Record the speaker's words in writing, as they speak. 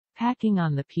Packing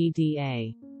on the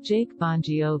PDA. Jake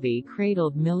Bongiovi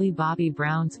cradled Millie Bobby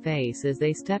Brown's face as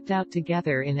they stepped out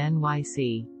together in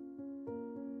NYC.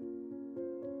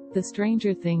 The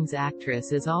Stranger Things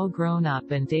actress is all grown up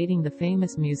and dating the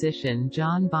famous musician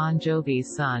Jon Bon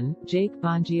Jovi's son, Jake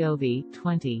Bongiovi,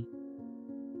 20.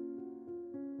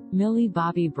 Millie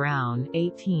Bobby Brown,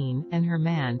 18, and her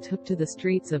man took to the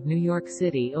streets of New York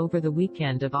City over the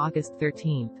weekend of August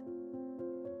 13.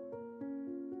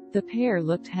 The pair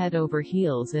looked head over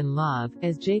heels in love,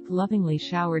 as Jake lovingly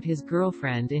showered his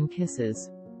girlfriend in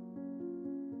kisses.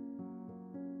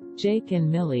 Jake and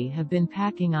Millie have been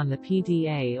packing on the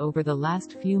PDA over the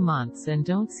last few months and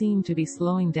don't seem to be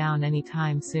slowing down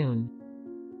anytime soon.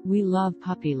 We love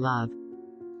puppy love.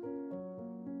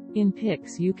 In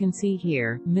pics you can see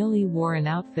here, Millie wore an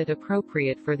outfit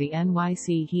appropriate for the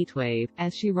NYC heatwave,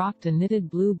 as she rocked a knitted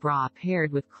blue bra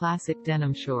paired with classic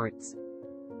denim shorts.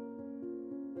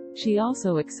 She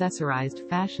also accessorized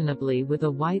fashionably with a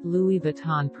white Louis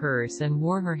Vuitton purse and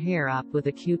wore her hair up with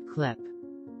a cute clip.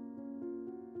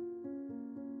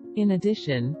 In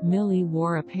addition, Millie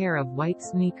wore a pair of white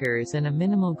sneakers and a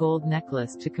minimal gold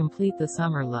necklace to complete the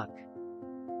summer look.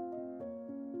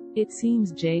 It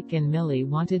seems Jake and Millie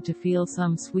wanted to feel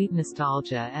some sweet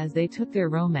nostalgia as they took their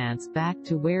romance back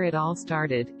to where it all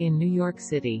started, in New York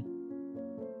City.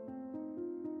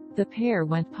 The pair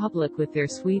went public with their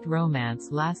sweet romance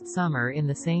last summer in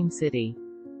the same city.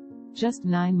 Just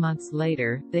 9 months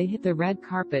later, they hit the red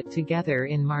carpet together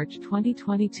in March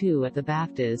 2022 at the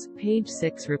BAFTAs, Page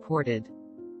 6 reported.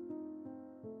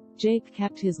 Jake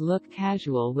kept his look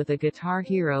casual with a Guitar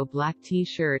Hero black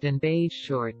t-shirt and beige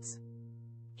shorts.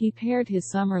 He paired his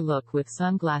summer look with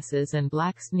sunglasses and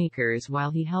black sneakers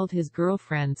while he held his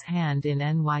girlfriend's hand in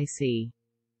NYC.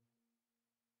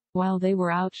 While they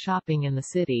were out shopping in the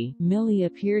city, Millie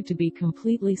appeared to be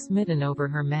completely smitten over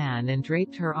her man and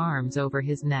draped her arms over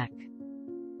his neck.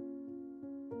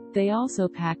 They also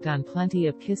packed on plenty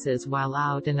of kisses while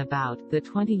out and about. The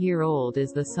 20-year-old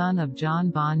is the son of Jon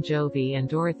Bon Jovi and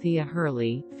Dorothea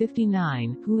Hurley,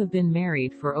 59, who have been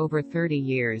married for over 30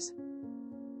 years.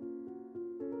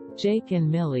 Jake and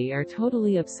Millie are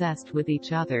totally obsessed with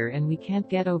each other and we can't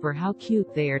get over how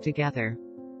cute they are together.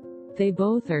 They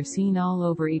both are seen all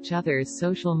over each other's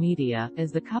social media,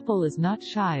 as the couple is not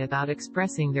shy about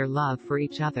expressing their love for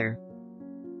each other.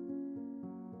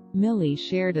 Millie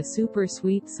shared a super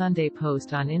sweet Sunday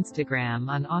post on Instagram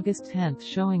on August 10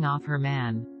 showing off her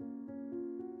man.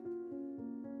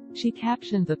 She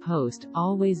captioned the post,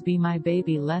 "Always be my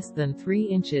baby," less than 3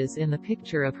 inches in the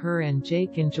picture of her and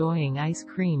Jake enjoying ice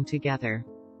cream together.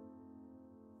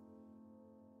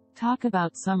 Talk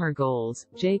about summer goals.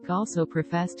 Jake also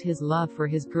professed his love for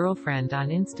his girlfriend on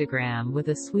Instagram with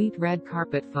a sweet red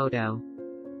carpet photo.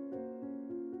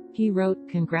 He wrote,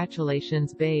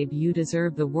 "Congratulations babe, you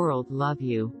deserve the world, love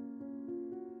you."